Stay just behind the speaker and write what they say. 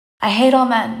I hate all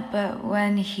men, but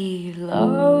when he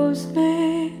loves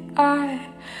me, I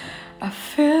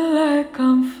feel like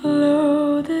I'm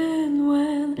floating.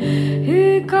 When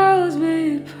he calls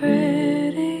me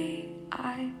pretty,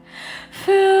 I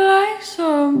feel like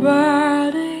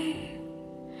somebody.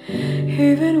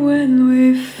 Even when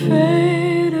we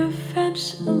fade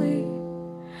eventually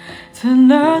to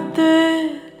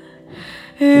nothing,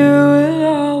 you will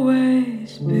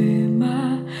always be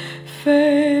my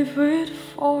favorite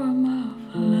form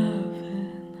of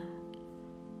loving.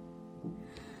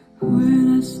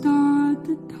 When I start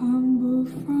to tumble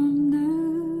from the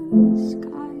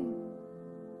sky,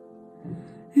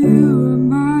 you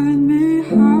remind me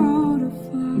how to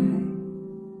fly.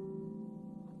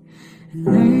 And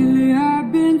lately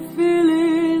I've been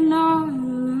feeling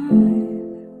alive,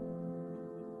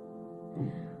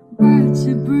 but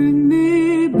you bring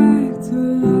me back to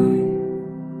life.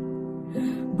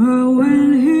 But when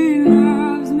he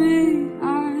loves me,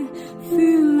 I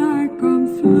feel like I'm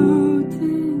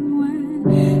floating. When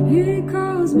he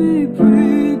calls me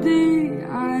pretty,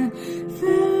 I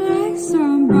feel like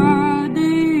somebody.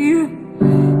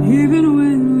 Even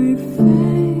when we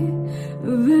fade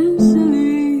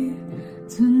eventually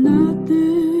to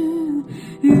nothing,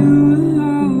 you will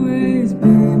always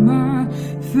be my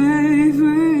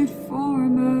favorite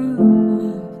form of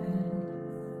loving.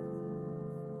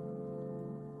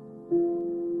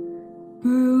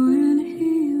 But when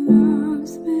he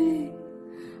loves me,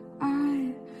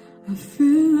 I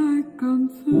feel like I'm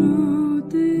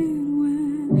floating.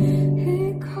 When he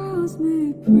calls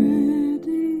me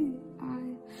pretty, I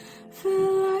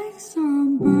feel like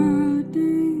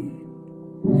somebody.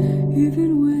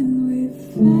 Even when we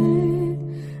fade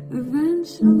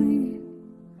eventually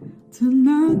to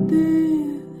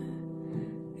nothing,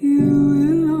 you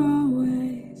will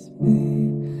always be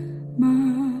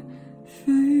my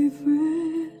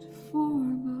favorite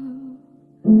form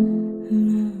of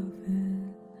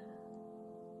loving.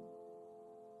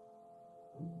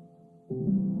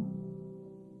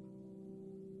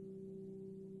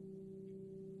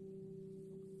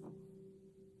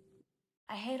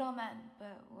 I hate all men,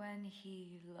 but when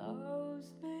he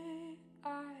loves me,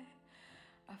 I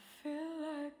feel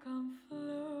like I'm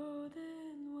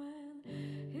floating. When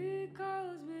he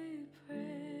calls me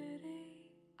pretty,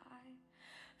 I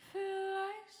feel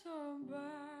like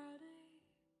somebody.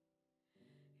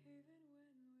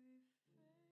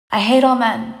 I hate all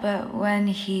men, but when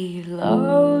he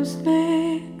loves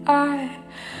me, I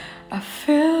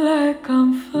feel like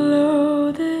I'm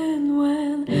floating.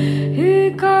 When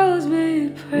he calls me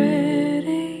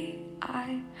pretty,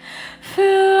 I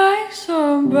feel like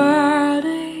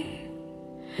somebody.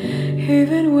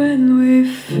 Even when we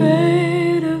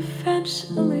fade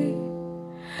eventually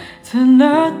to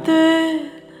nothing,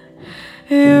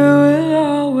 you will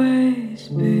always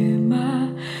be my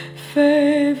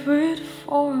favorite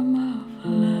form of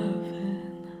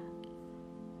loving.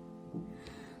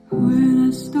 When I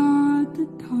start to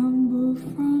tumble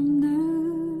from the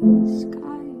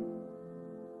sky,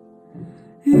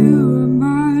 you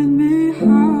remind me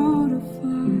how to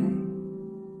fly.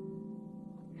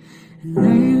 And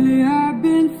lately I've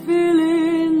been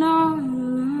feeling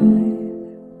alive,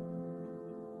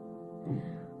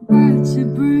 but you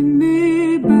bring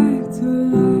me back to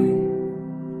life.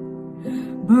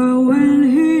 But when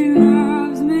he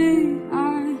loves me,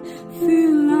 I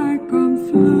feel like I'm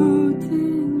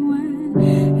floating. When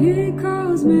he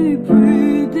calls me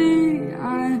pretty,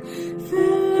 I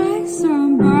feel like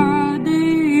somebody.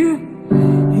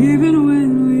 Even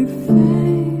when we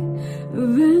fade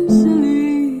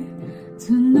eventually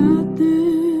to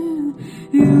nothing,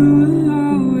 you will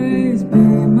always be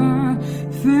my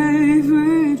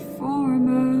favorite form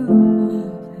of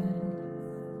loving.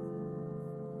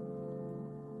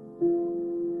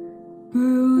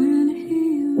 But when he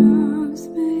loves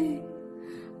me,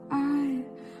 I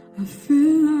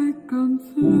feel like I'm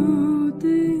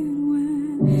floating.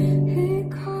 When he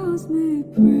calls me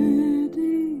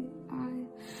pretty, I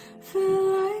feel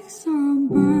like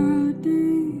somebody.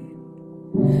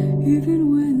 Even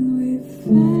when we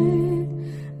fade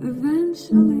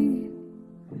eventually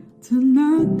to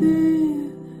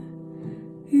nothing,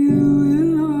 you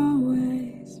will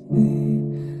always be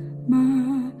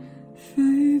my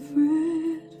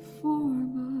favorite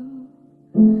form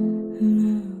of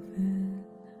loving.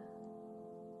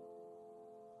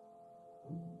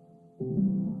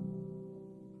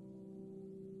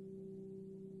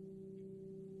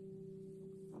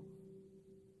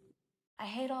 I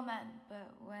hate all men, but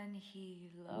when he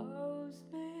loves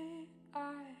me,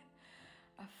 I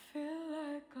feel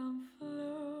like I'm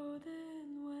floating.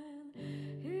 When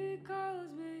he calls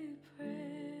me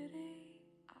pretty,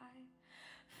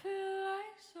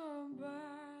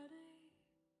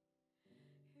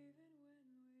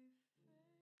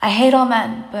 I hate all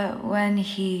men, but when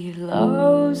he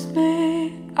loves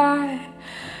me, I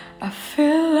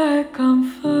feel like I'm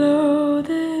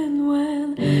floating.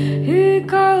 When he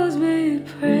calls me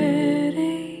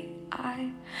pretty,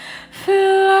 I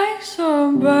feel like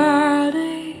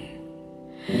somebody.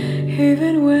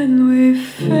 Even when we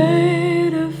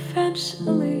fade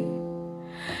eventually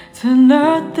to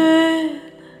nothing,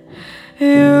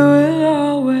 you will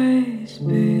always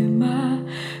be my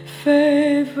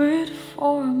favorite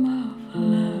form of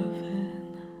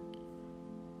loving.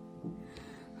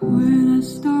 When I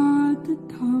start to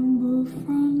tumble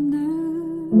from the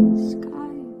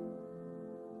sky,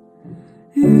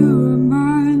 you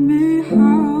remind me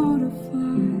how to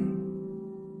fly.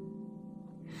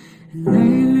 And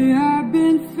lately I've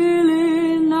been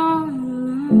feeling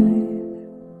alive,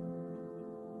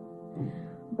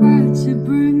 but you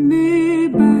bring me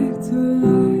back to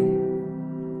life.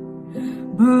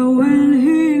 But when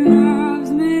he loves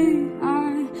me,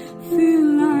 I feel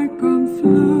like I'm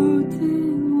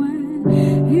floating. When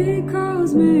he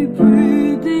calls me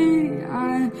pretty,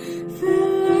 I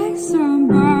feel like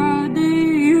somebody.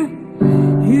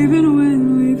 Even when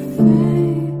we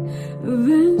fade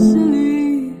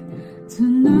eventually to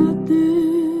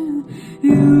nothing,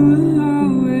 you will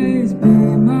always be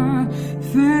my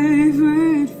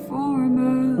favorite form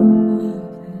of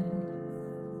loving.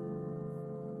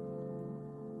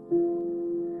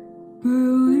 But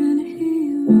when he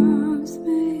loves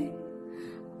me,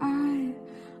 I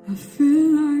feel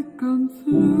like I'm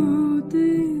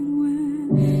floating. When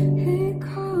he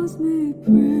calls me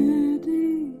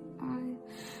pretty, I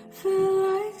feel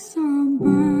like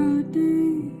somebody.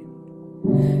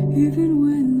 Even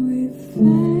when we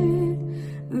fade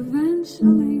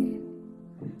eventually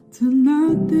to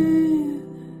nothing,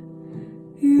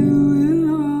 you will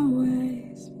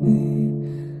always be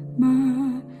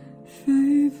my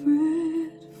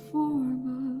favorite form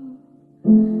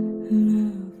of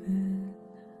loving.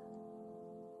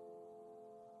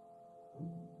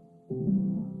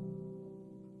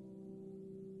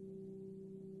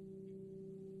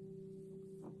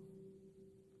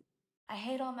 I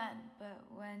hate all men, but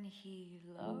when he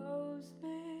loves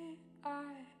me,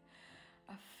 I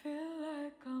feel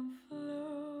like I'm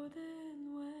floating.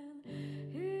 When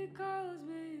he calls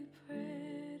me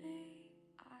pretty,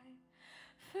 I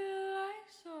feel like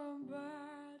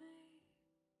somebody.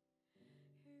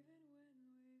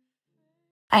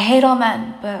 I hate all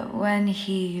men, but when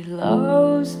he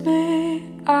loves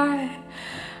me, I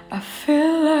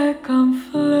feel like I'm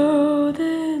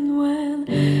floating. When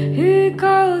he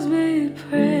calls me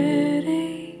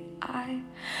pretty, I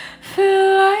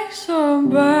feel like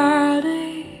somebody.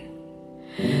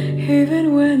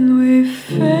 Even when we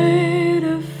fade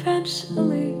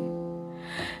eventually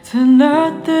to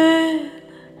nothing,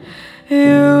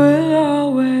 you will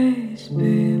always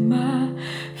be my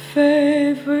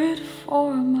favorite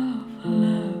form of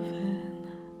loving.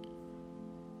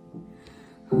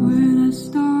 When I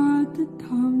start to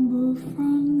tumble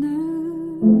from the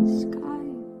sky,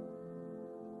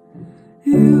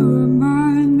 you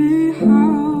remind me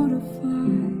how to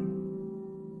fly.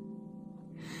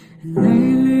 And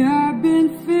lately I've been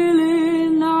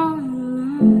feeling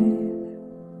alive,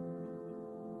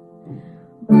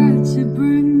 but you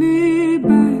bring me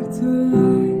back to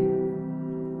life.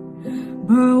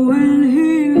 But when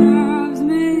he loves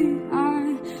me,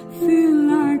 I feel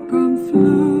like I'm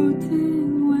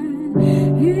floating. When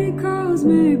he calls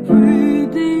me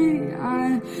pretty,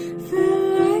 I feel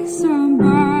like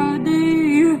somebody.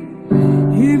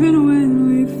 Even when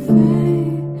we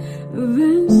fade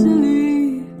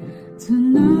eventually to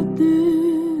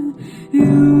nothing,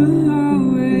 you will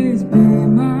always be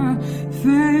my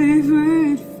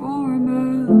favorite form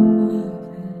of loving.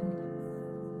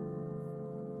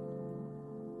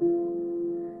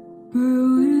 But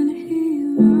when he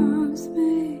loves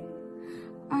me,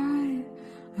 I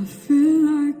feel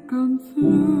like I'm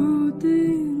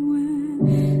floating. When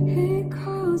he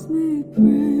calls me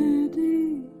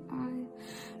pretty, I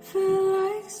feel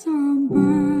like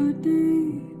somebody.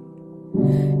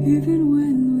 Even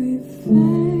when we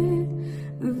fade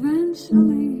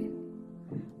eventually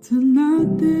to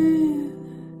nothing,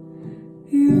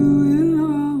 you will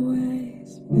always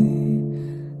be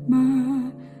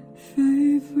my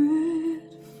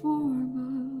favorite form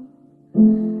of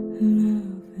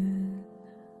loving.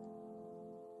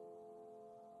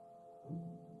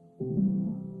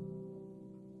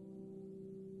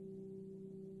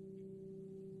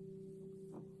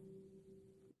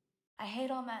 I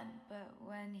hate all men, but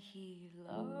when he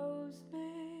loves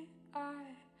me, I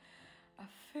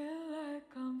feel like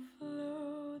I'm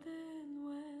floating.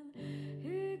 When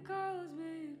he calls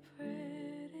me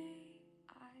pretty,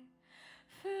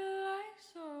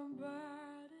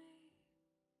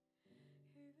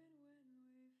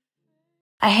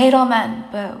 I hate all men,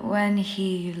 but when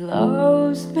he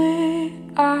loves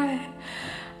me, I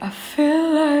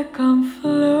feel like I'm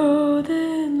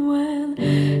floating. When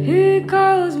he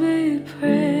calls me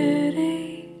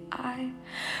pretty, I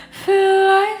feel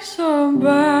like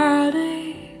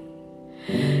somebody.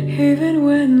 Even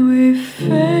when we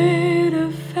fade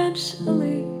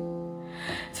eventually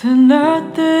to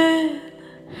nothing,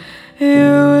 you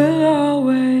will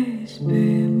always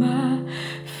be my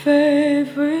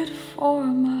favorite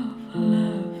form of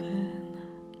loving.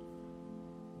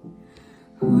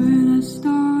 When I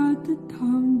start to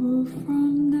tumble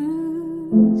from the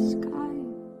sky,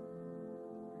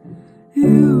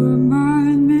 you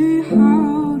remind me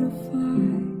how to fly.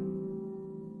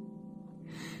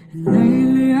 And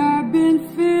lately I've been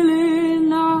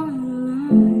feeling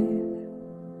alive,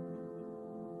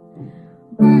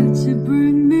 but you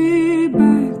bring me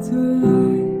back to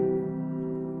life.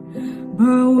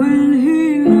 But when he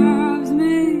loves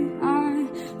me, I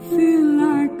feel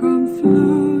like I'm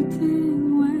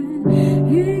floating. When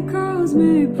he calls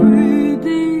me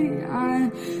pretty, I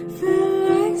feel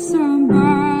like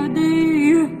somebody.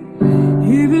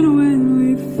 Even when we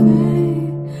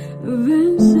fade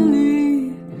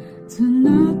eventually to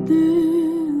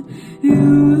nothing, you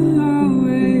will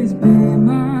always be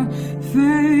my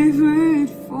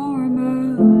favorite form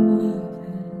of loving.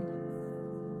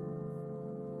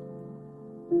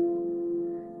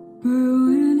 But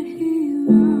when he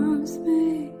loves me,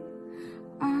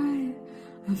 I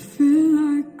feel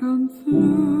like I'm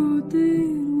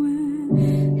floating. When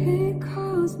he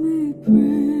calls me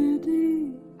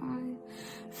pretty, I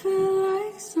feel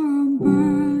like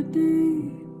somebody.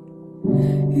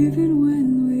 Even when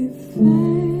we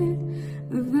fade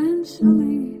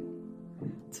eventually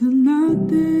to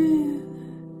nothing,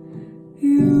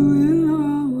 you will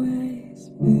always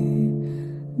be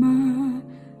my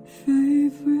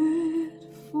favorite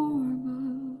form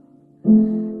of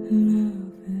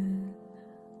loving.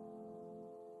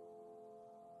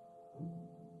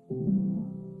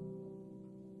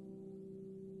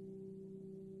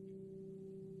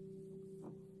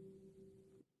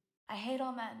 I hate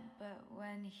all men, but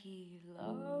when he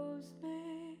loves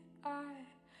me, I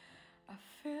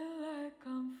feel like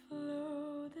I'm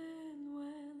floating.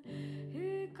 When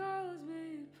he calls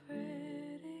me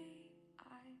pretty,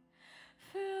 I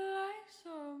feel like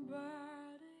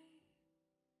somebody.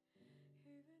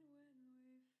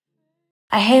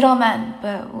 I hate all men,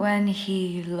 but when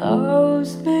he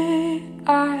loves me,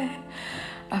 I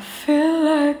feel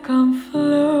like I'm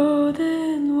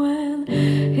floating. When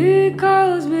he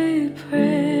calls me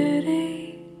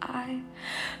pretty, I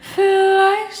feel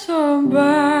like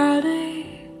somebody.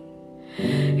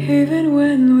 Even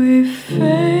when we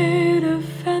fade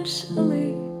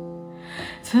eventually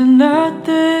to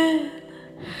nothing,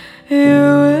 you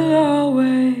will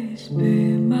always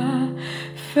be my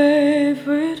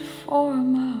favorite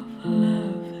form of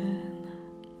loving.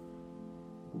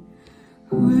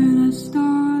 When I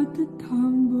start to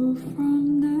tumble from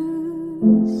the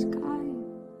sky,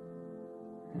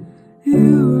 you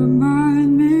remind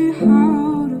me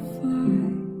how to fly.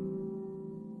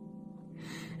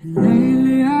 And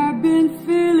lately I've been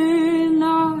feeling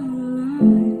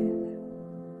alive,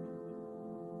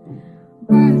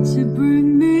 but you bring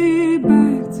me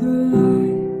back to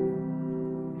life.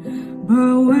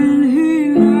 But when he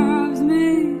loves me,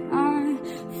 I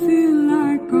feel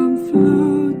like I'm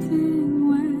floating.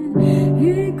 When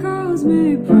he calls me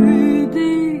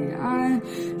pretty, I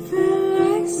feel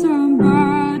like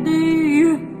somebody.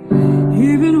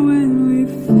 Even when we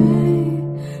fade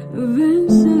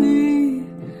eventually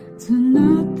to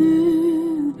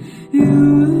nothing, you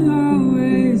will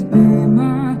always be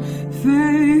my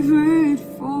favorite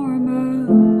form of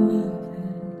loving.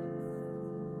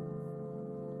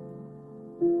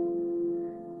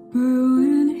 But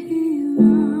when he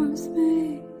loves me,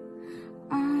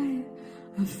 I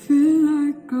feel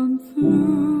like I'm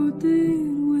floating.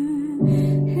 When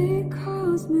he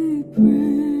calls me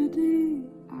pretty,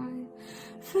 I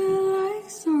feel like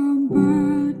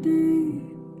somebody.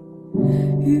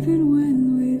 Even when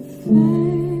we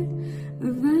fade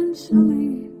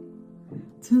eventually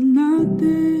to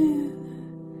nothing,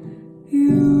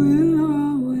 you will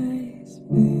always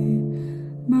be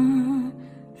my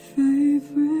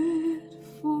favorite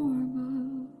form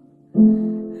of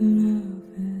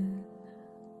loving.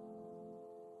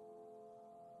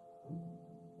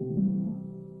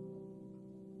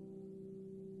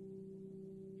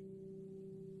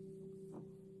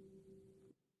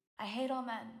 I hate all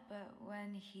men, but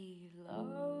when he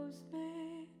loves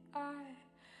me, I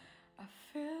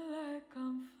feel like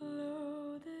I'm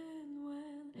floating.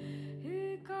 When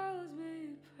he calls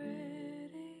me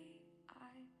pretty,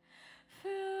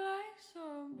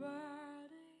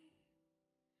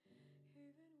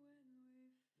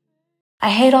 I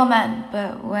hate all men,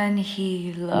 but when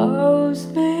he loves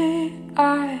me,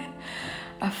 I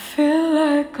feel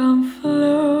like I'm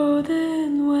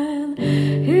floating. When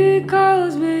he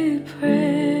calls me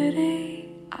pretty,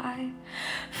 I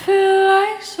feel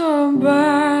like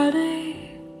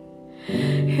somebody.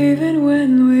 Even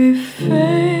when we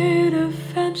fade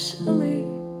eventually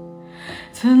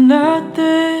to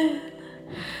nothing,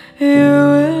 you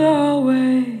will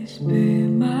always be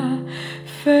my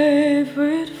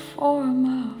favorite form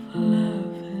of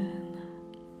loving.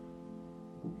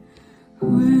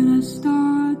 When I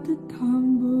start to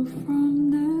tumble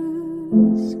from the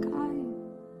sky,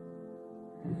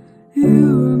 you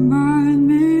remind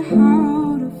me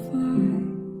how to fly.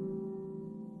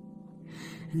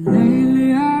 And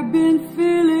lately I've been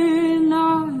feeling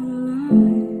all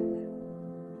alive,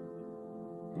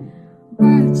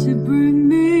 but you bring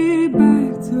me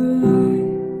back to life.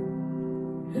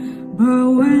 But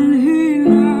when he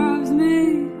loves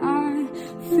me, I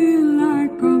feel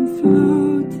like I'm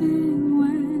floating.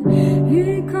 When he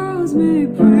calls me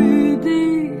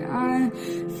pretty, I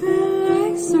feel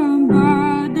like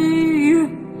somebody.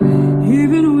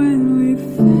 Even when we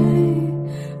fade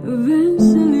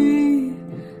eventually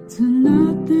to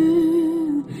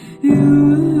nothing, you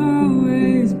will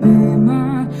always be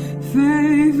my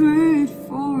favorite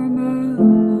form of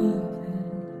loving.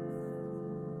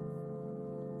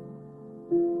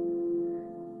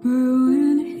 But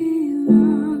when he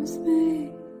loves me,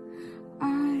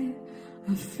 I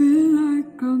feel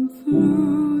like I'm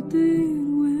floating.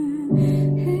 When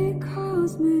he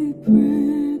calls me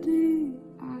pretty,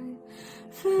 I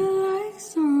feel like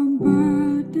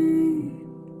somebody.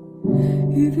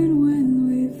 Even when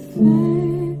we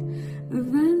fade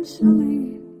eventually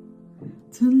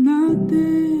to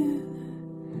nothing,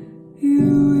 you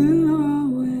will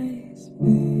always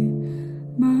be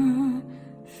my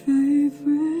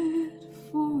favorite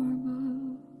form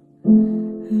of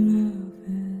loving.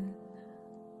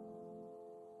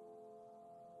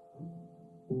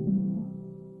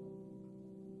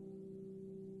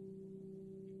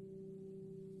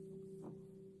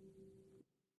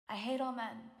 I hate all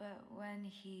men, but when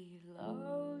he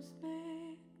loves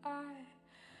me, I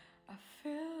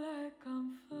feel like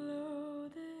I'm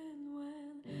floating.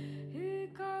 When he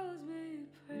calls me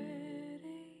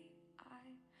pretty, I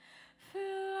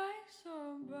feel like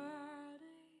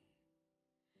somebody.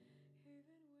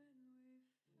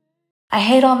 I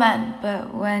hate all men,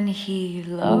 but when he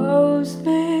loves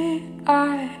me,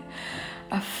 I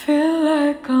feel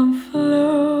like I'm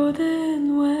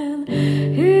floating. When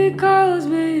he calls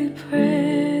me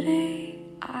pretty,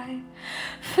 I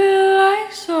feel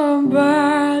like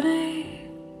somebody.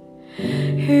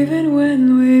 Even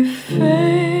when we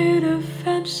fade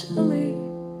eventually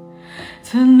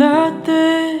to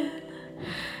nothing,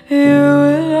 you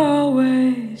will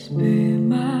always be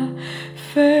my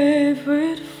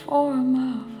favorite form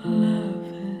of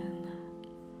loving.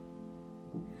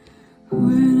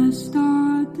 When I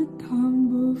start to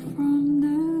tumble from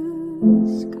the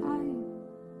sky,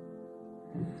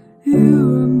 you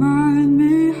remind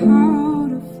me how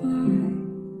to fly.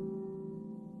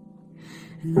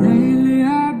 And lately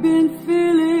I've been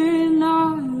feeling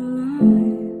all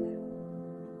alive,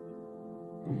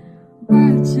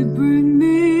 but you bring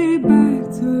me back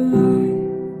to life.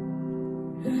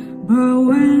 But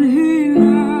when he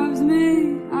loves me,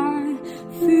 I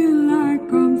feel like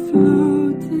I'm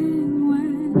floating.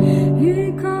 When he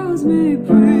calls me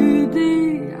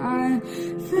pretty, I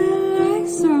feel like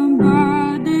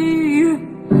somebody.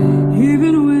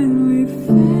 Even when we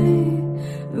fade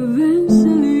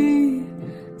eventually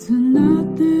to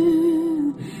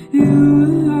nothing, you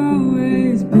will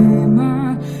always be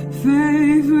my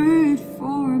favorite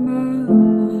form of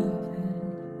loving.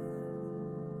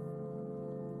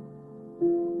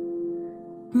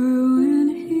 But when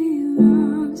he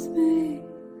loves me,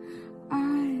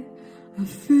 I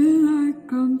feel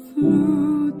like I'm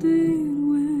floating.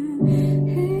 When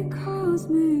he calls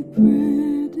me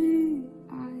pretty,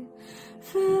 I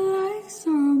feel like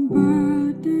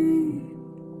somebody.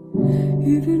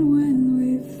 Even when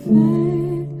we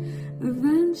fade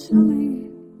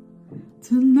eventually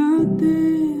to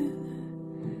nothing,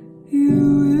 you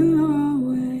will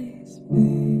always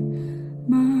be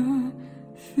my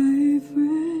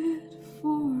favorite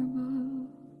form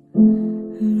of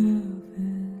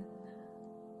loving.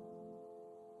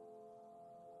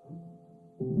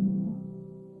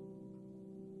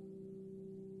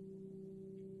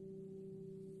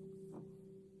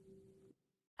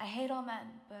 I hate all men,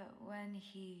 but when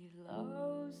he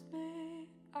loves me,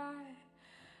 I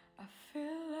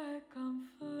feel like I'm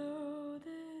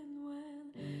floating. When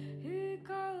he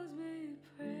calls me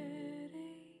pretty,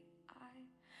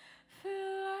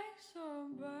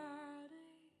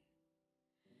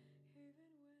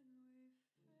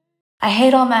 I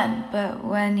hate all men, but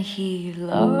when he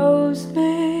loves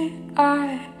me,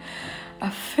 I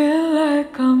feel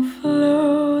like I'm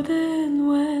floating.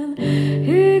 When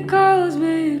he calls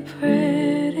me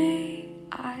pretty,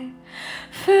 I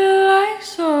feel like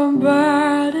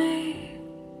somebody.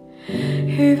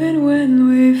 Even when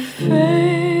we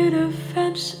fade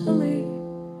eventually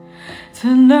to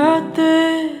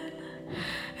nothing,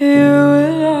 you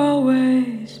will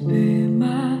always be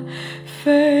my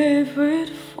favorite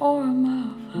form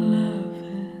of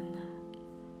loving.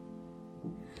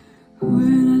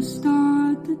 When I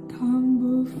start to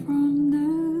tumble from the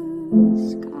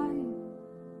sky,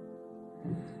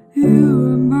 you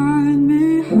remind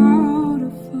me how to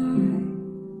fly.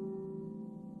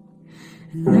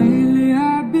 And lately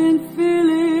I've been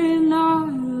feeling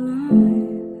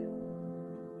alive,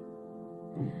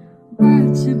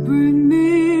 but you bring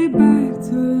me back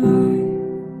to life.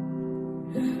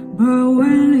 But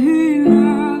when he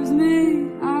loves me,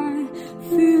 I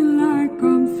feel like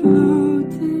I'm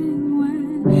floating. When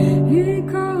he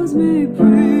calls me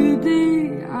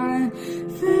pretty, I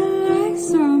feel like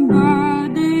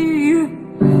somebody.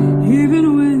 Even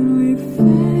when we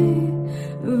fade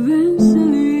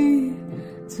eventually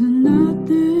to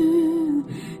nothing,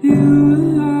 you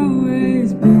will always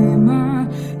be my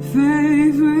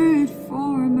favorite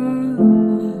form of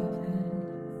loving.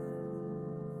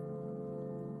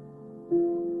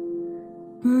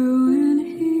 But when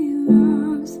he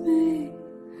loves me,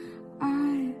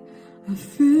 I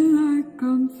feel like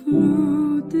I'm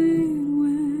floating.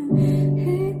 When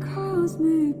he calls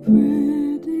me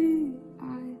pretty,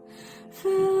 I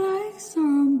feel like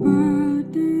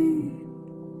somebody.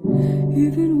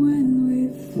 Even when we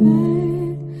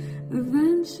fade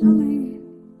eventually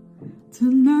to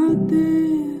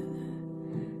nothing,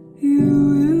 you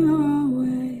will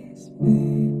always be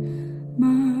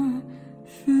my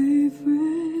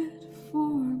favorite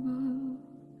form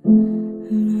of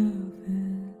loving.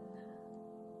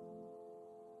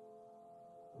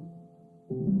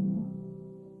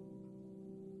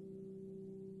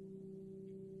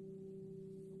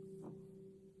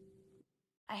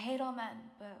 I hate all men,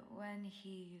 but when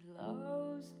he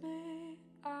loves me,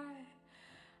 I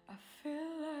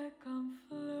feel like I'm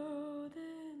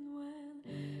floating. When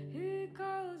he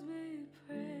calls me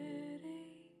pretty,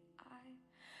 I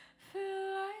feel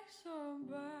like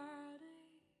somebody.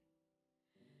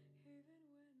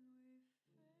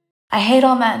 I hate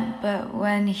all men, but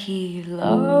when he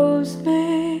loves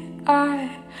me, I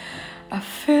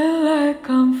feel like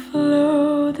I'm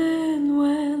floating.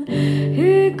 When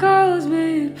he calls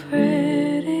me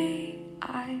pretty,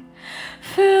 I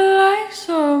feel like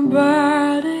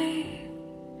somebody.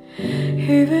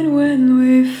 Even when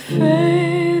we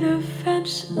fade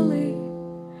eventually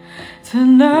to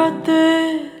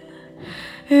nothing,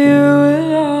 you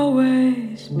will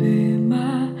always be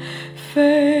my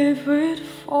favorite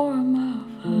form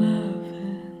of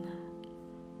loving.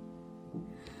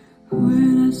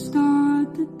 When I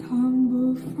start to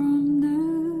tumble from the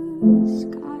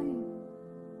sky,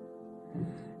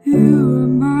 you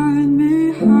remind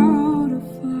me how to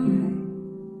fly.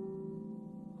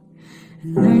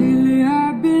 And lately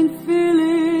I've been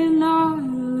feeling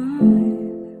alive,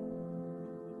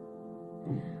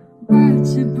 but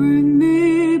you bring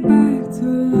me back to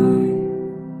life.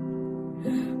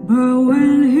 But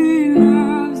when he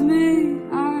loves me,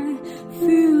 I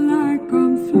feel like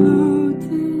I'm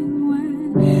floating. When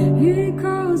he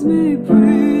calls me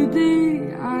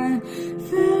pretty, I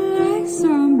feel like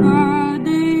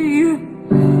somebody.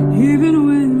 Even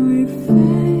when we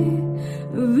fade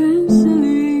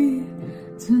eventually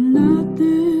to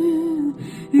nothing,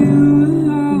 you will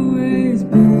always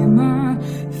be my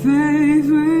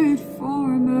favorite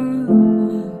form of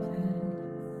loving.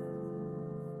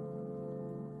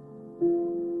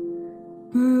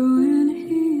 But when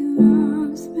he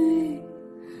loves me,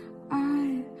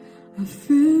 I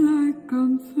feel like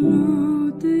I'm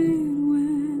floating.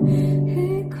 When he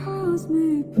calls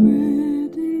me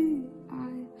pretty, I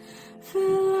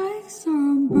feel like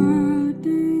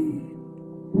somebody.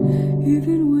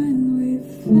 Even when we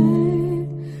fade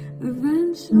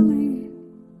eventually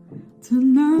to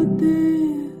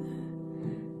nothing,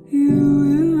 you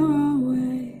will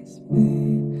always be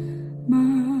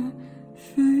my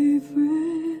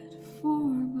favorite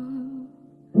form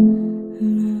of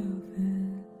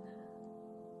loving.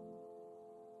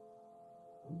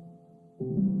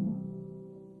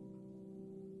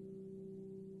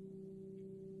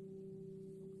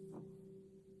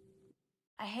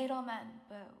 I hate all men,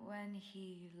 but when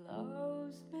he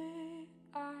loves me,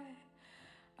 I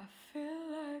feel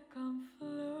like I'm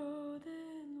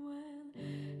floating. When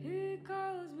he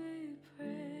calls me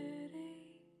pretty,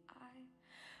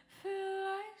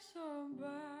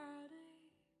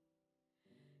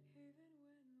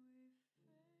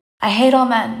 I hate all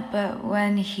men, but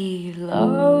when he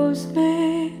loves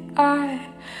me, I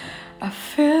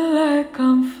feel like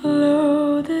I'm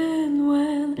floating.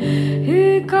 When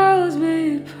he calls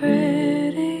me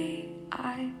pretty,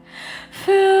 I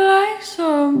feel like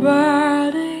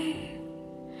somebody.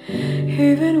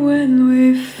 Even when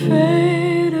we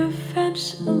fade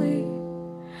eventually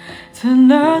to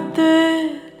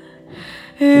nothing,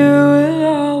 you will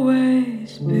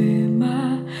always be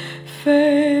my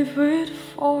favorite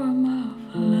form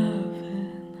of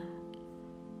loving.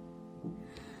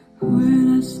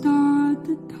 When I start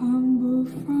to tumble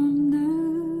from the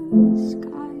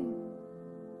sky,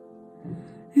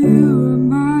 you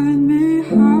remind me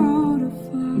how to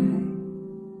fly.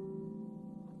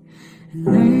 And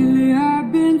lately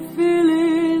I've been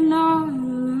feeling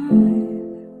alive,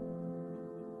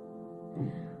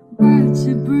 but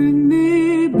you bring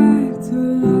me back to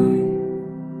life.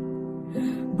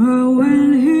 But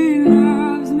when he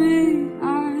loves me,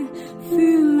 I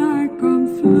feel like I'm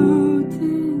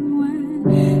floating. When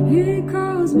he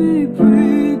calls me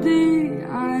pretty,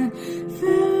 I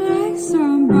feel like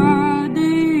somebody.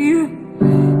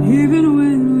 Even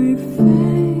when we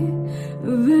fade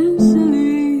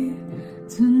eventually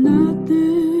to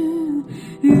nothing,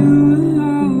 you will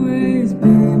always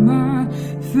be my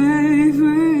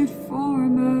favorite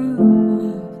form of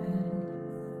loving.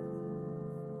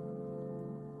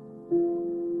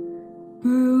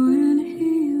 But when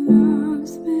he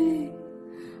loves me,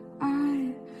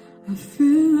 I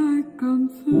feel like I'm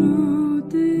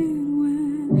floating.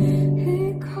 When he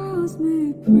calls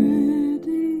me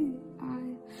pretty,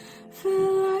 I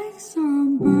feel like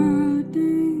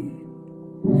somebody.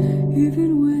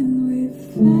 Even when we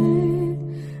fade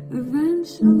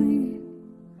eventually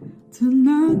to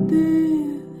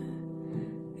nothing,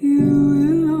 you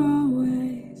will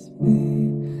always be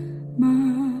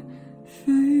my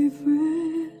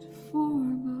favorite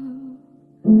form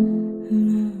of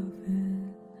loving.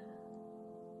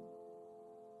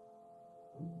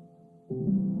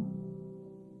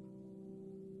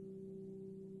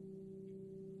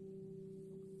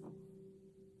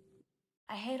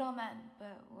 I hate all men,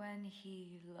 but when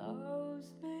he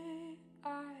loves me,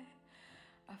 I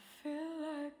feel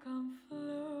like I'm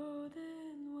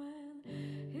floating. When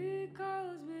he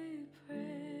calls me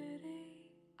pretty,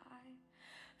 I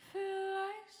feel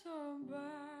like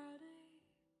somebody.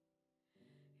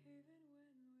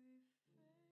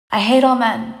 I hate all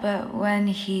men, but when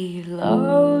he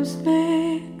loves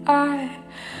me, I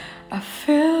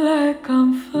feel like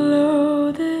I'm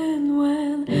floating.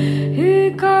 When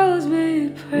he calls me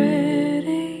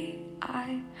pretty,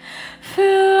 I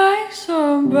feel like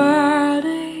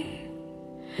somebody.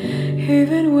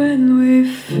 Even when we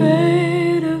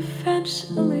fade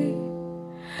eventually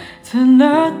to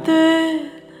nothing,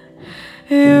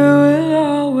 you will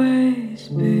always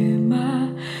be my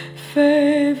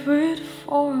favorite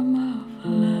form of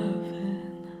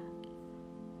loving.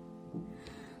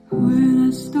 When I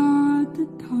start to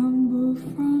tumble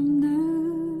from the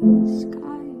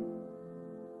sky,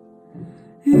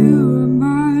 you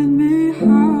remind me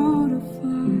how to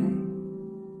fly.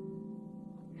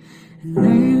 And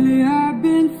lately I've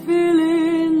been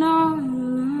feeling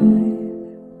alive,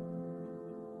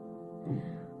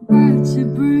 but you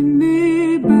bring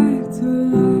me back to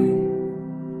life.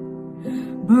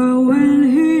 But when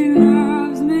he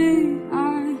loves me,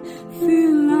 I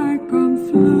feel like I'm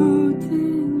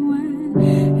floating. When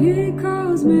he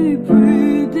calls me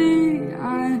pretty,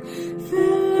 I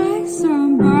feel like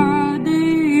somebody.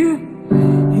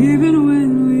 Even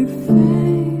when we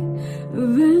fade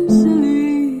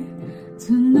eventually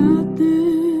to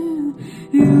nothing,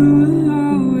 you will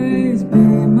always be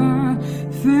my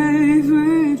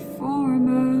favorite form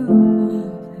of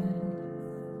loving.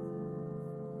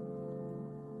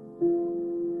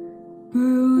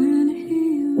 But when he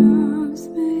loves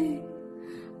me,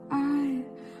 I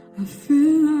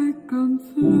feel like I'm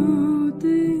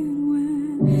floating.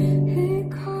 When he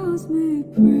calls me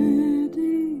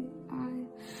pretty, I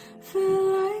feel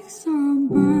like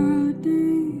somebody.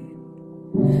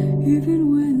 Even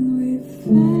when we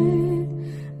fade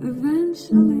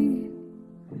eventually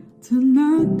to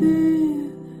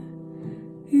nothing,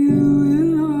 you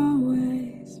will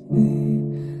always be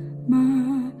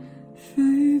my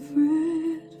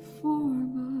favorite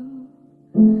form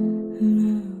of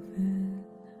loving.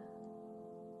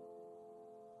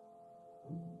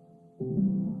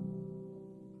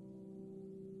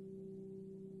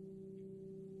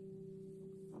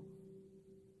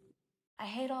 I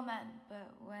hate all men, but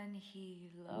when he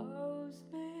loves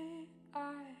me,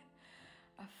 I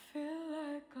feel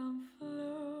like I'm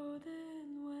floating.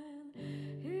 When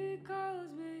he calls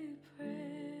me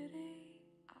pretty,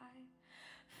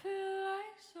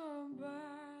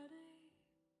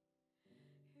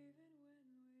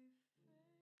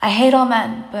 I hate all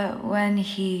men, but when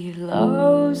he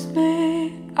loves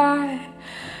me, I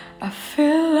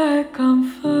feel like I'm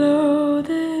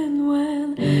floating.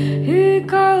 When he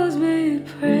calls me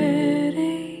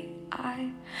pretty,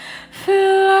 I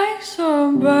feel like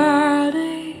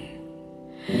somebody.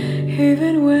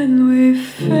 Even when we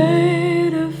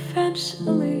fade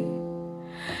eventually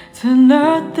to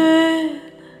nothing,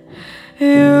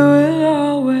 you will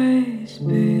always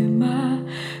be my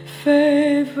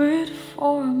favorite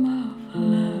form of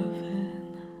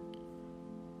loving.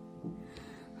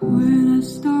 When I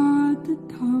start to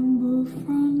tumble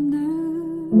from the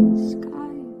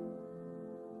sky,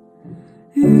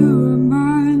 you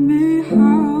remind me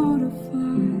how to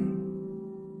fly.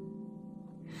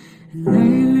 And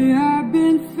lately I've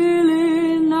been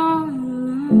feeling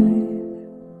alive,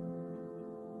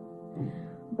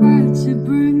 but you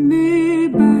bring me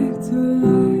back to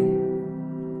life.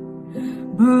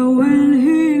 But when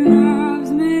he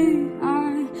loves me,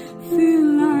 I feel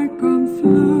like I'm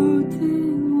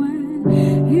floating. When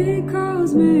he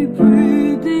calls me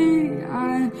pretty,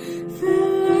 I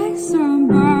feel like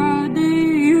somebody.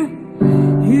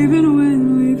 Even when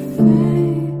we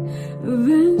fade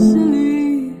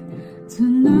eventually to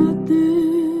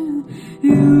nothing,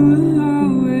 you will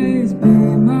always be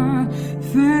my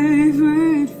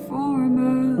favorite form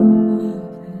of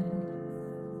loving.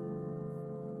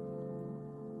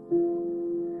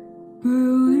 But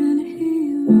when he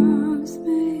loves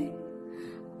me,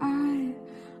 I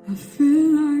feel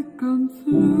like I'm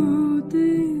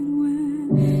floating. When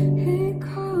he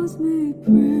calls me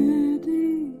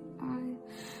pretty, I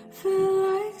feel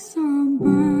like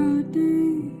somebody.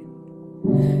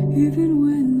 Even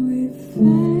when we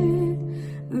fade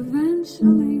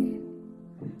eventually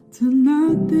to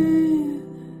nothing,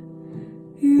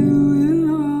 you will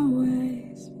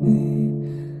always be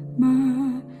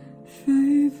my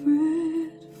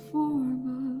favorite form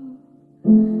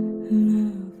of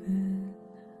loving.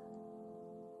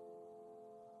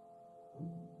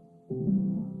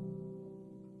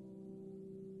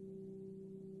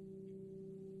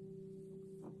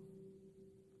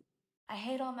 I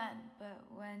hate all men, but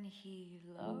when he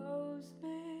loves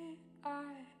me,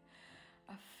 I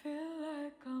feel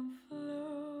like I'm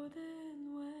floating.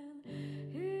 When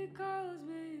he calls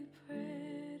me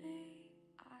pretty,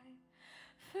 I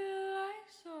feel like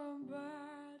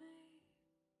somebody.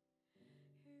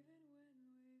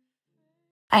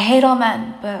 I hate all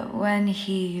men, but when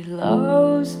he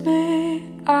loves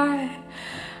me, I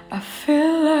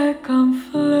feel like I'm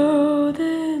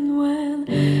floating. When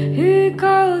he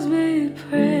calls me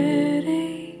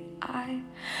pretty, I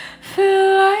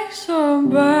feel like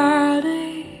somebody.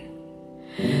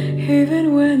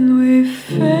 Even when we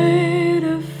fade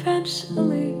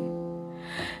eventually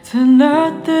to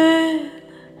nothing,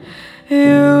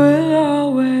 you will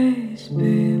always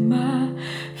be my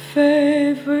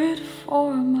favorite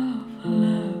form of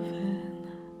loving.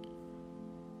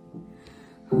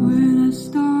 When I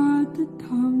start to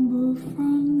tumble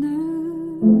from the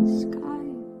sky,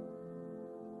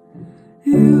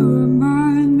 you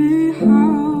remind me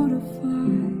how to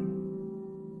fly.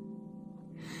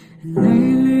 And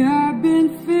lately I've been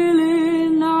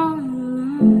feeling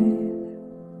alive,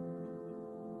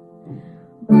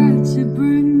 but you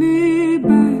bring me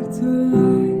back to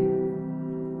life.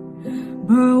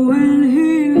 But when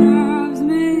he loves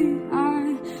me,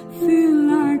 I feel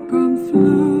like I'm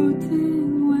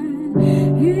floating. When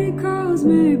he calls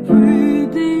me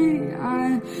pretty,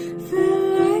 I feel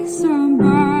like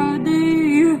somebody.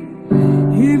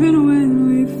 Even when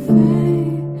we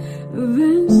fade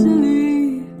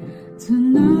eventually to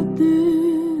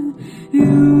nothing,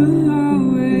 you will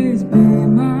always be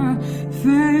my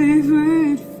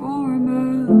favorite form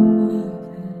of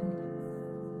loving.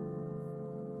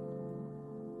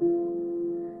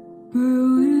 But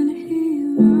when he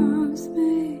loves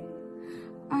me,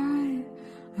 I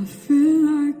feel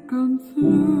like I'm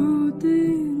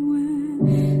floating. When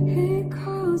he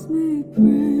calls me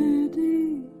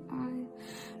pretty, I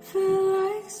feel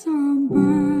like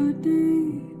somebody.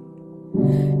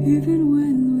 Even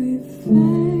when we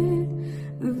fade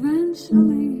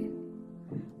eventually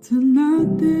to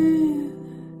nothing,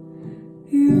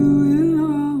 you will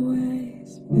always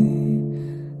be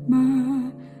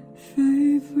my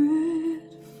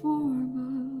favorite form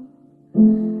of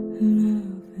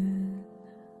loving.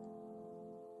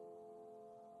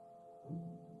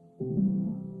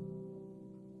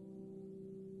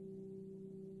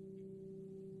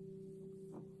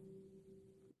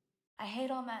 I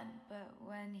hate all men, but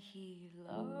when he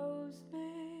loves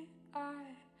me, I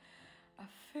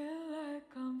feel like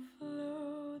I'm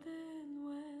floating.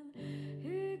 When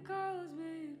he calls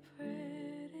me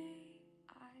pretty,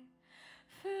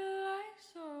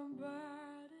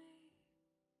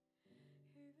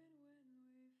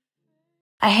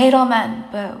 I hate all men,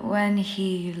 but when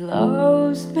he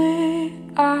loves me,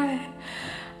 I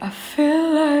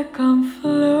feel like I'm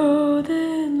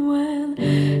floating. When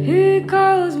he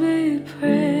calls me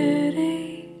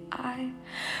pretty, I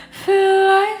feel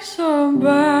like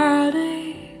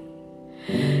somebody.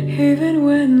 Even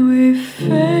when we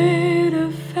fade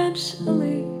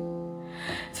eventually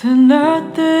to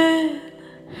nothing,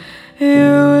 you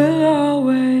will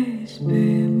always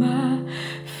be my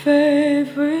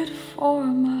favorite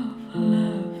form of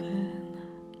loving.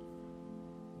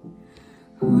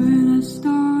 When I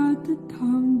start to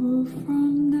tumble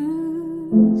from the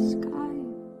sky,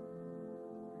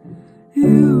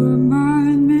 you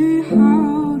remind me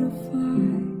how to fly.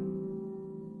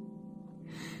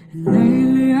 And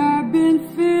lately I've been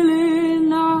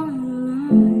feeling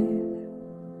alive,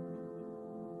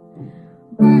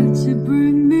 but you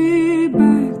bring me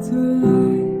back to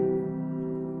life.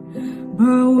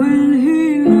 But when he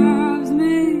loves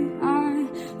me, I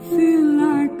feel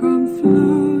like I'm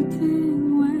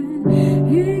floating. When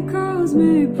he calls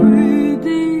me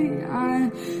pretty, I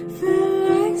feel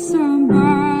like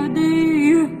somebody.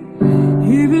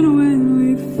 Even when we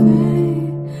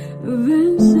fade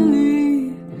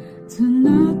eventually to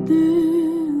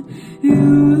nothing, you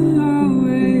will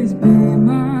always be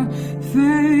my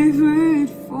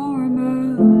favorite form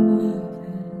of loving.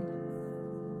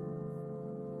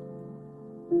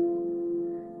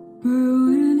 But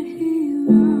when he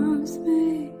loves me,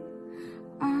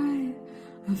 I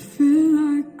feel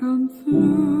like I'm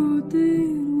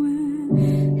floating. When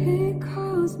he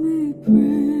calls me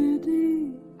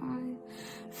pretty, I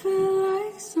feel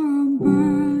like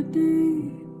somebody.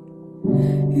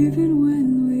 Even when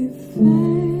we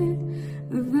fade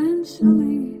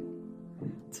eventually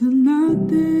to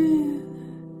nothing,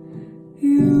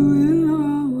 you will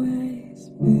always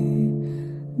be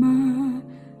my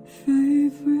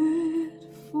favorite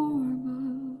form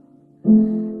of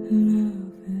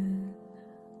loving.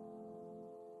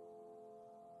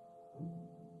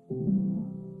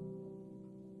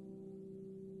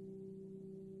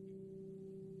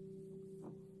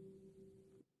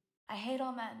 I hate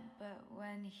all men, but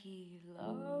when he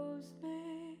loves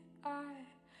me, I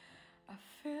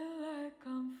feel like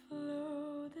I'm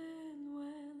floating.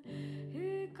 When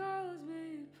he calls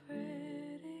me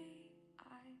pretty,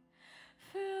 I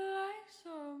feel like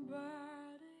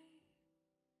somebody.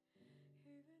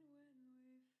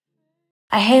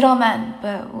 I hate all men,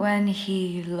 but when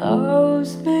he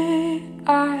loves me,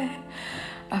 I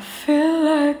feel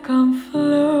like I'm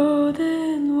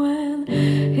floating. When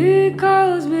he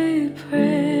calls me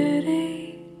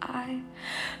pretty, I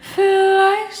feel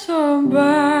like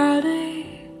somebody.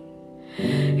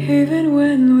 Even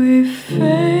when we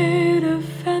fade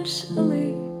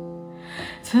eventually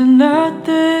to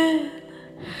nothing,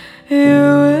 you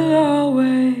will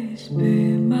always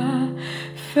be my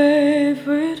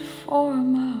favorite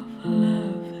form of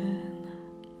loving.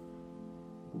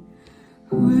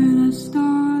 When I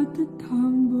start to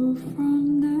tumble from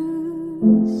the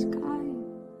sky,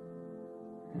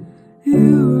 you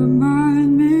remind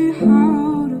me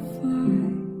how to fly.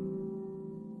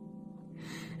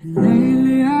 And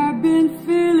lately I've been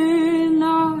feeling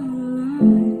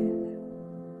alive,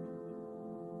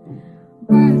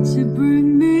 but you bring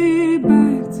me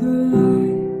back to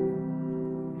life.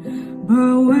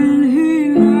 But when he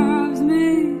loves me,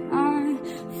 I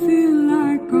feel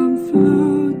like I'm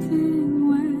floating.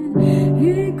 When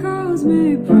he calls me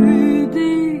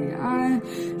pretty, I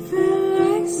feel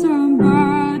like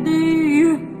somebody.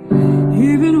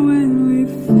 Even when we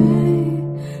fade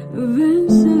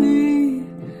eventually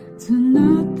to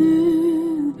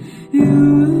nothing, you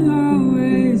will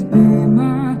always be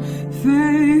my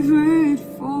favorite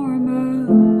form of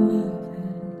loving.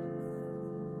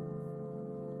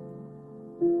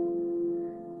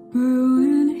 But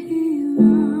when he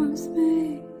loves me,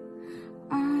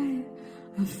 I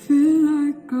feel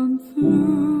like I'm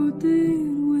floating.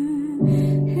 When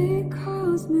he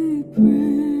calls me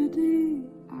pretty,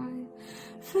 I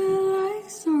feel like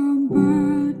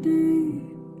somebody.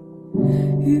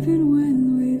 Even when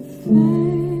we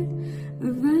fade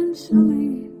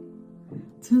eventually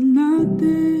to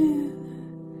nothing,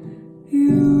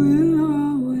 you will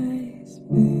always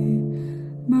be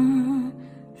my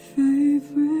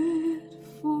favorite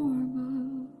form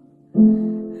of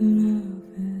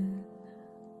loving.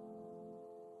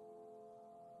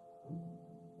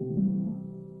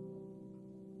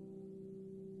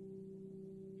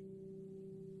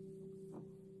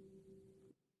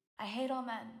 I hate all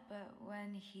men, but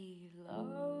when he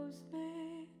loves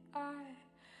me, I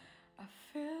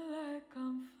feel like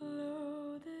I'm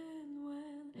floating.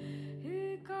 When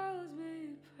he calls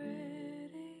me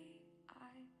pretty,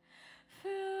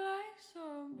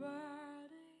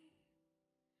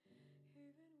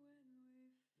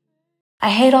 I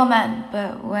hate all men,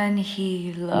 but when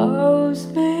he loves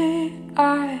me,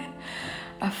 I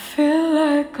feel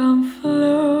like I'm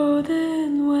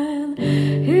floating. When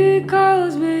he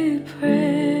calls me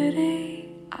pretty,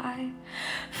 I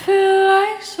feel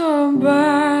like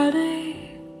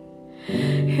somebody.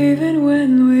 Even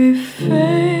when we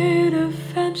fade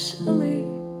eventually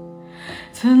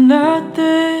to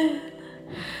nothing,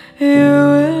 you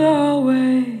will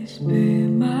always be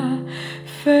my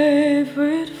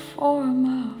favorite form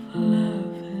of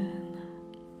loving.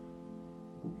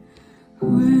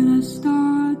 When I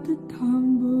start to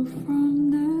tumble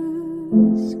from the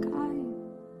sky,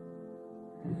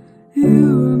 you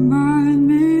remind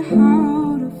me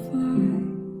how to fly.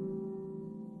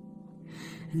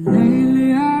 And lately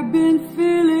I've been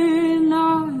feeling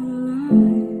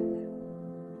alive,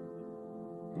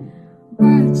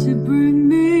 but you bring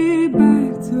me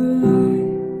back to life.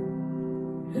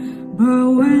 But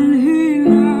when he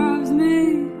loves me,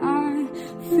 I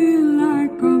feel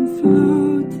like I'm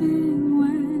floating.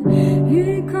 When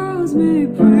he calls me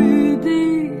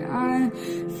pretty, I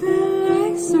feel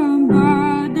like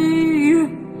somebody.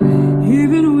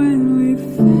 Even when we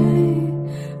fade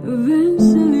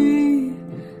eventually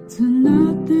to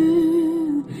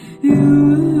nothing, you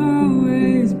will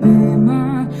always be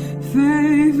my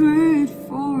favorite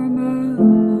form of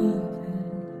loving.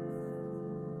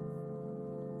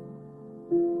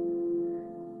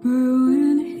 But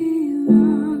when he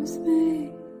loves me,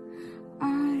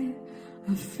 I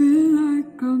feel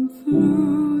like I'm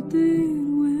floating.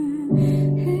 When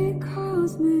he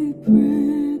calls me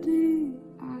pretty,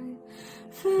 I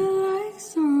feel like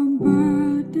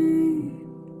somebody.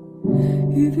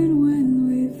 Even when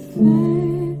we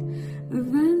fade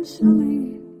eventually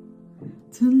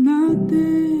to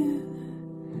nothing,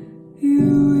 you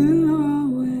will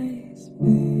always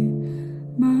be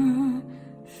my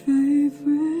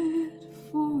favorite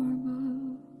form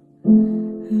of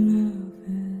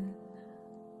loving.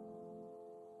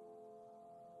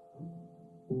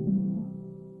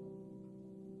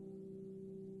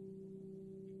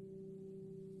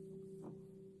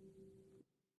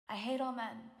 I hate all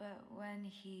men, but when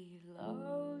he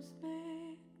loves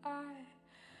me, I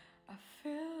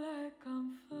feel like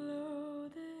I'm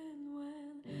floating.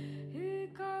 When he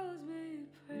calls me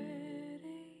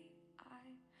pretty, I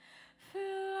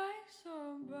feel like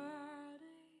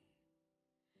somebody.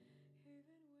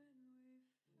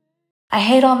 I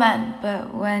hate all men,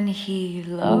 but when he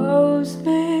loves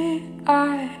me,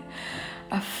 I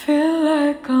feel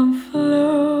like I'm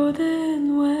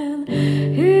floating. When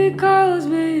he calls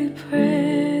me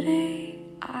pretty,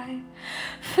 I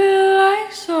feel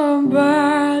like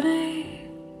somebody.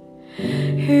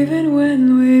 Even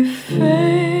when we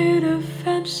fade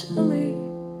eventually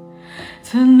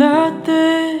to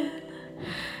nothing,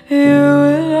 you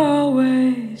will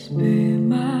always be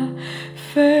my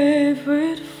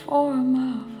favorite form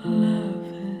of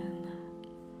loving.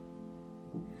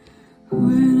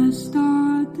 When I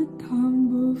start to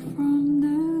tumble from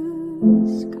the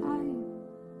sky,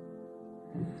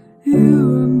 you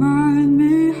remind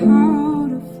me how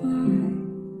to fly.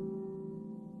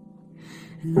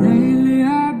 And lately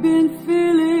I've been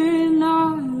feeling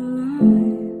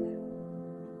alive,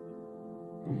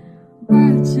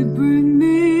 but you bring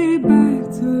me back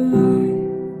to life.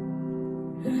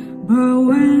 But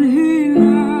when he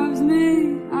loves me,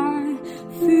 I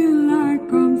feel like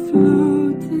I'm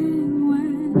floating.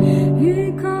 When he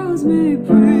calls me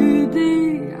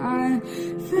pretty, I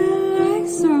feel like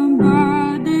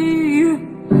somebody.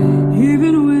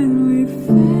 Even when we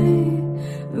fade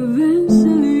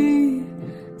eventually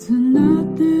to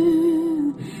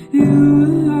nothing, you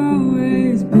will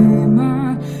always be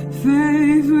my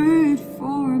favorite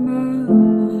form of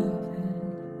loving.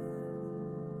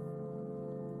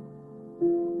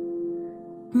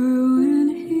 But when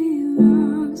he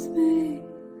loves me,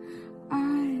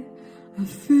 I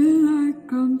feel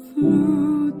like I'm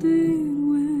floating.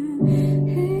 When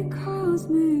he calls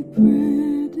me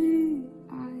pretty,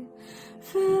 I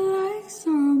feel like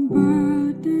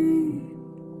somebody.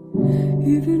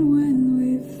 Even when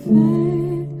we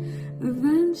fade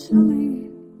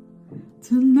eventually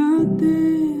to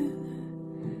nothing,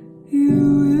 you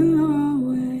will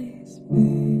always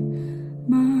be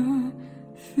my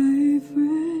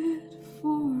favorite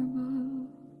form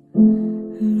of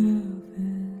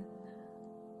loving.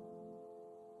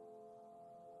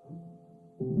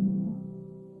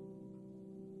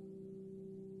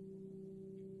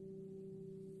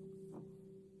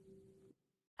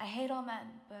 I hate all men,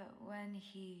 but when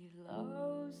he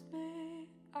loves me,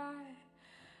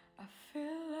 I I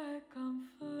feel like I'm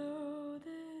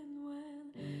floating when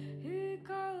he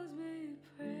calls me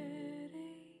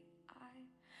pretty. I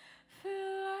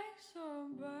feel like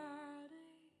somebody.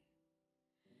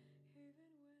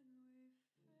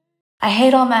 I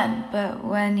hate all men, but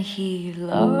when he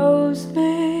loves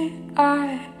me,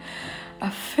 I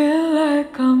feel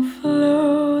like I'm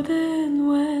floating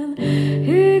when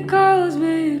he calls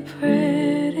me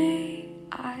pretty.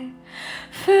 I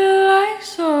feel like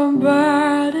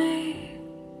somebody.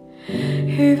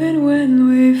 Even when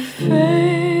we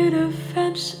fade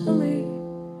eventually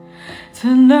to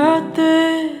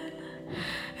nothing,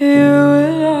 you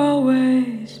will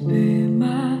always be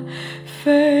my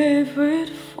favorite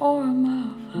form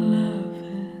of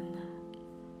loving.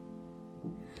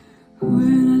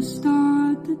 When I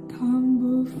start to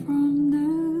tumble from the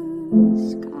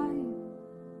sky,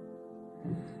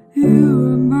 you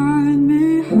remind me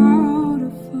how to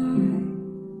fly.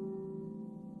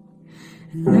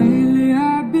 And lately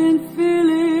I've been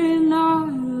feeling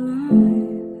alive,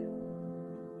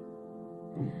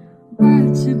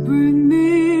 but you bring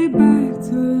me back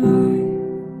to life.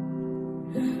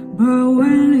 But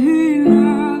when he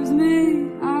loves me,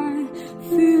 I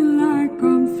feel like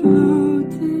I'm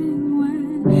floating.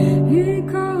 When he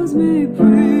calls me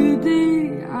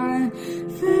pretty, I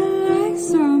feel like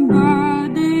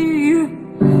somebody.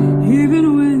 Even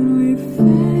when we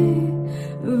fade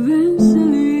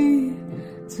eventually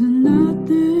to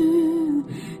nothing,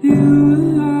 you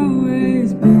will always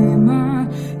be my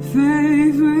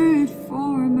favorite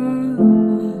form of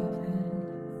loving.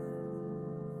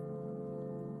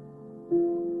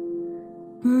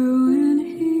 But when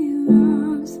he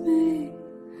loves me,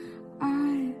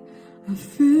 I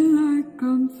feel like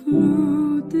I'm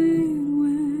floating.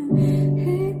 When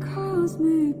he calls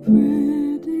me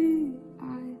pretty, I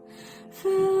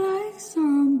feel like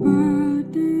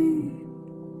somebody.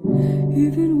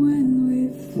 Even when we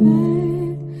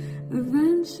fade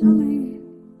eventually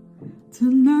to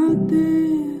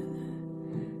nothing,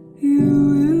 you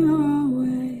will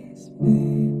always be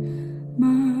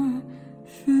my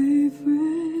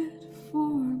favorite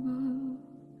form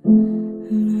of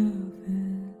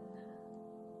loving.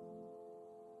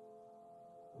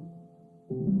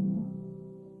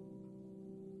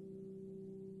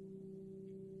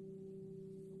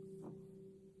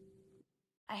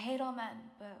 I hate all men,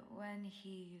 but when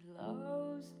he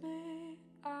loves me,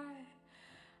 I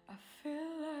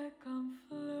feel like I'm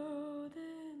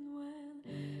floating. When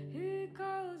he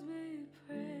calls me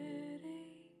pretty,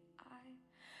 I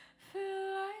feel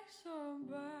like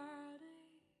somebody.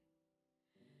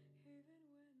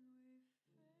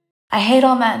 I hate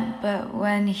all men, but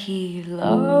when he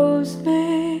loves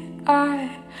me, I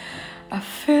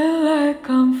feel like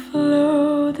I'm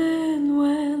floating.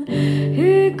 When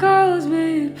he calls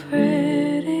me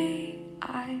pretty,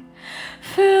 I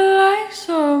feel like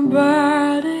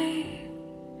somebody.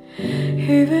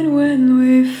 Even when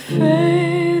we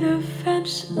fade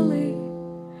eventually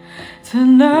to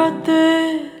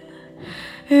nothing,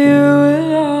 you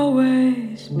will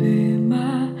always be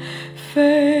my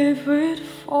favorite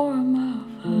form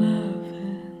of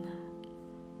loving.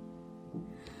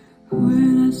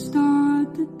 When I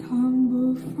start to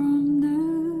tumble from the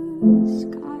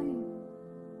sky,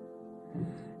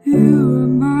 you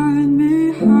remind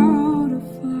me how to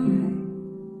fly.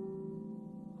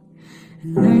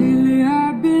 And lately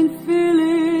I've been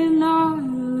feeling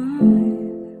alive,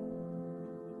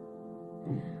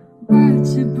 but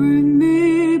you bring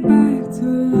me back to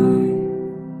life.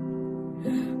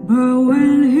 But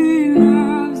when he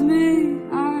loves me,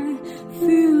 I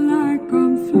feel like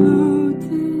I'm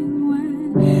floating.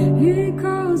 When he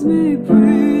calls me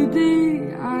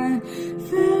pretty, I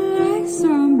feel like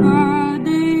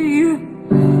somebody.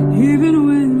 Even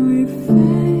when we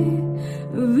fade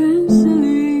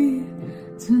eventually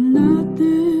to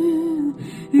nothing,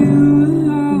 you will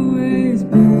always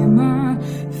be my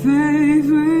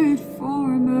favorite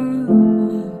form of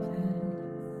loving.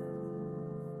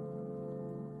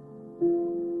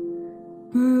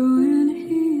 But when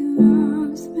he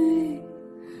loves me,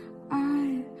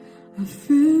 I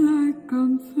feel like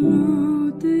I'm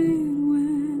floating.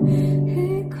 When he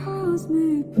calls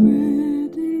me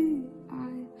pretty, I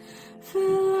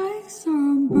feel like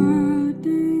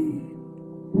somebody.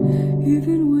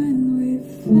 Even when we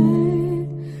fade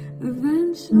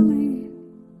eventually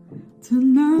to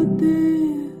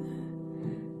nothing,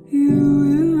 you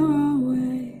will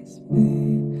always be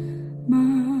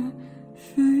my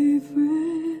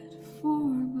favorite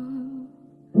form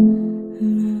of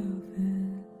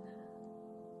loving.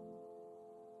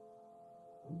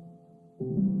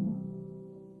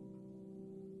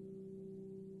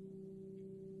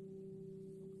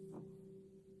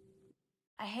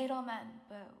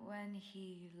 when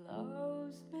he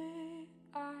loves me,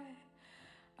 I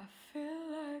feel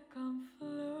like I'm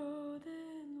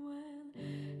floating. When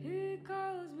he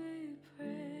calls me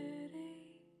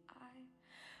pretty, I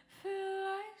feel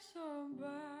like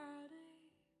somebody.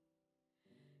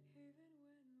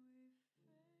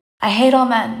 I hate all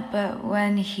men, but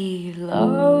when he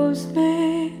loves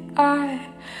me, I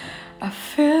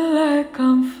feel like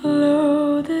I'm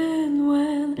floating.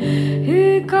 When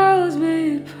he calls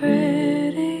me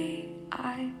pretty,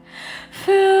 I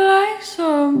feel like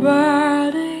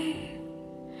somebody.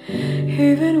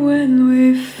 Even when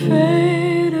we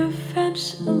fade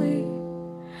eventually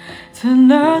to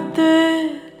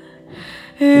nothing,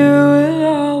 you will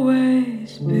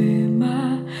always be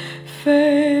my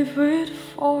favorite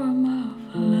form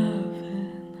of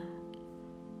loving.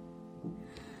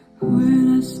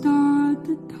 When I start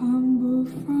to tumble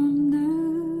from the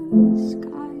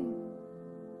sky,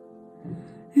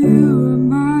 you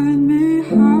remind me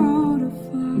how to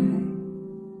fly.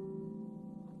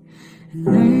 And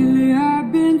lately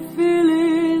I've been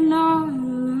feeling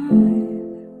alive,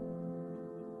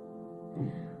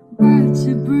 but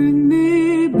you bring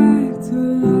me back to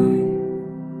life.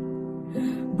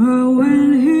 But when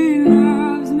he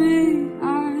loves me,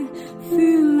 I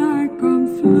feel like I'm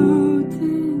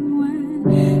floating.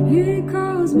 When he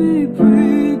calls me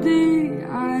pretty,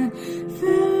 I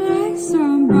feel like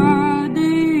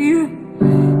somebody.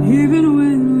 Even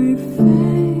when we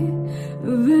fade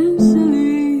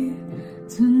eventually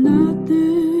to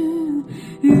nothing,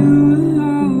 you will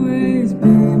always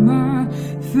be my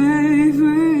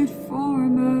favorite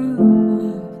form of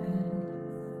loving.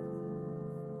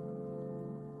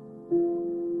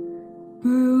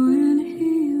 But when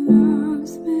he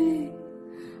loves me,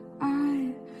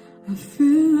 I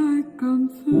feel like I'm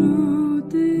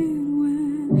floating.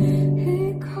 When he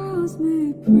calls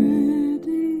me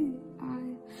pretty, I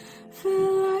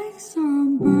feel like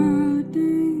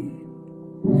somebody.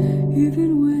 Even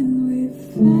when we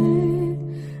fade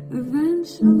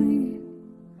eventually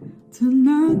to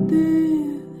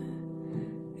nothing,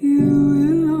 you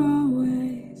will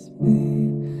always be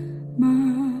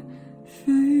my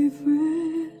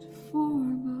favorite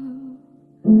form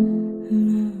of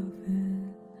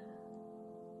loving.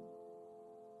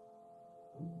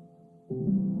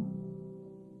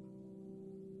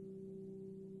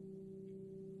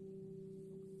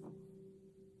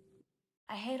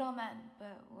 I hate all men,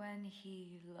 but when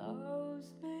he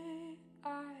loves me,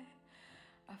 I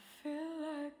feel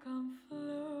like I'm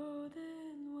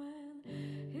floating. When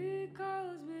he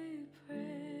calls me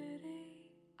pretty,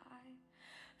 I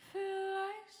feel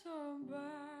like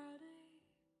somebody.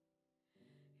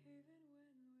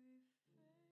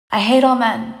 I hate all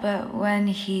men, but when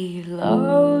he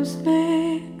loves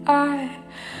me, I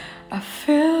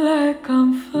feel like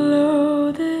I'm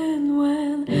floating.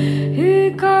 When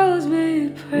he calls me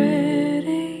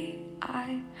pretty,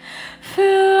 I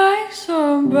feel like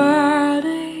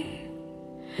somebody.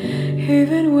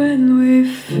 Even when we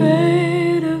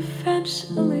fade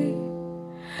eventually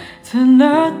to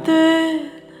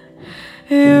nothing,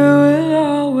 you will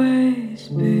always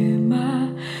be my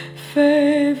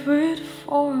favorite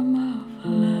form of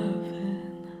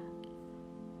loving.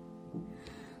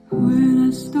 When I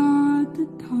start to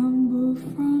tumble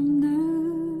from the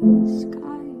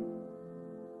sky,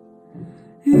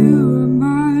 you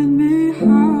remind me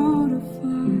how to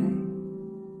fly.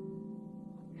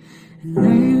 And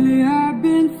lately I've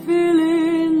been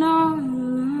feeling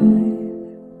alive,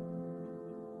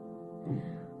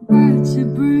 but you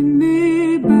bring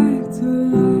me back to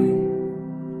life.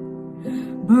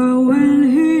 But when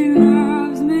he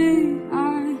loves me,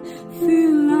 I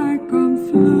feel like I'm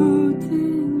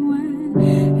floating.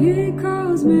 When he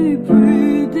calls me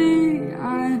pretty,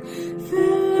 I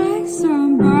feel like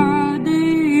somebody.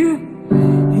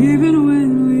 Even when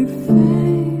we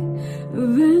fade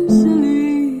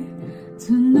eventually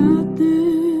to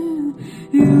nothing,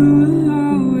 you will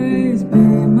always be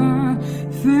my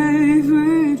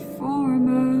favorite form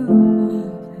of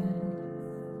loving.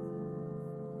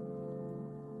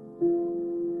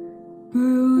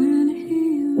 But when he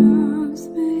loves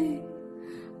me,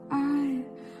 I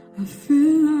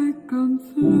feel like I'm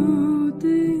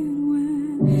floating.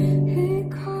 When he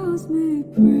calls me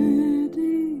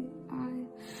pretty, I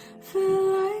feel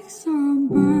like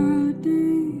somebody.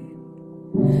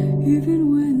 Even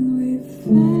when we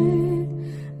fade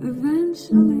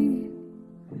eventually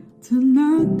to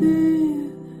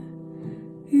nothing,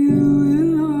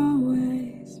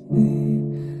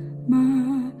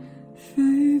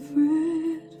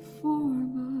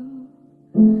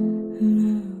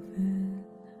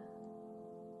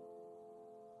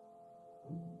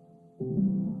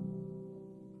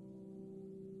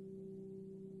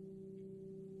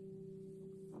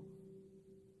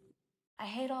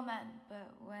 hate all men, but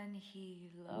when he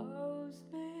loves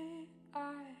me,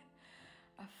 I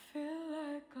feel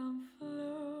like I'm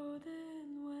floating.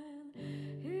 When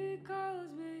he calls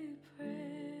me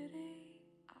pretty,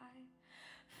 I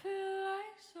feel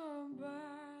like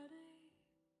somebody.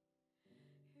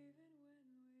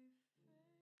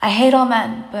 I hate all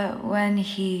men, but when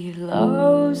he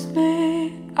loves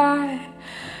me, I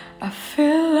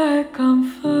feel like I'm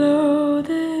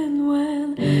floating.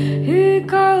 When he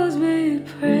calls me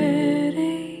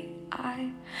pretty,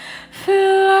 I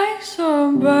feel like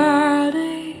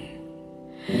somebody.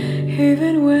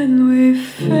 Even when we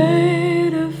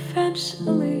fade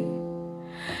eventually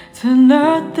to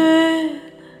nothing,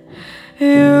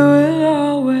 you will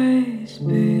always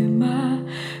be my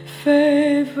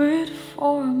favorite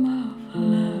form of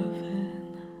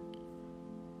loving.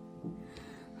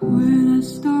 When I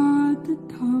start to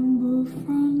tumble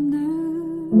from the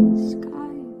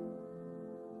sky,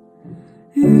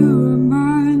 you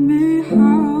remind me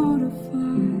how to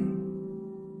fly.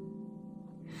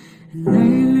 And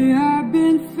lately I've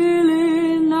been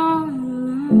feeling alive,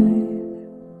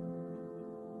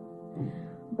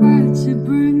 but you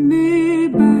bring me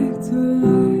back to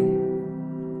life.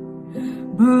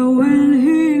 But when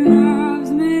he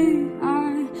loves me,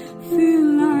 I feel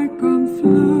like I'm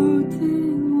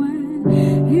floating.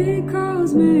 When he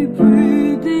calls me pretty,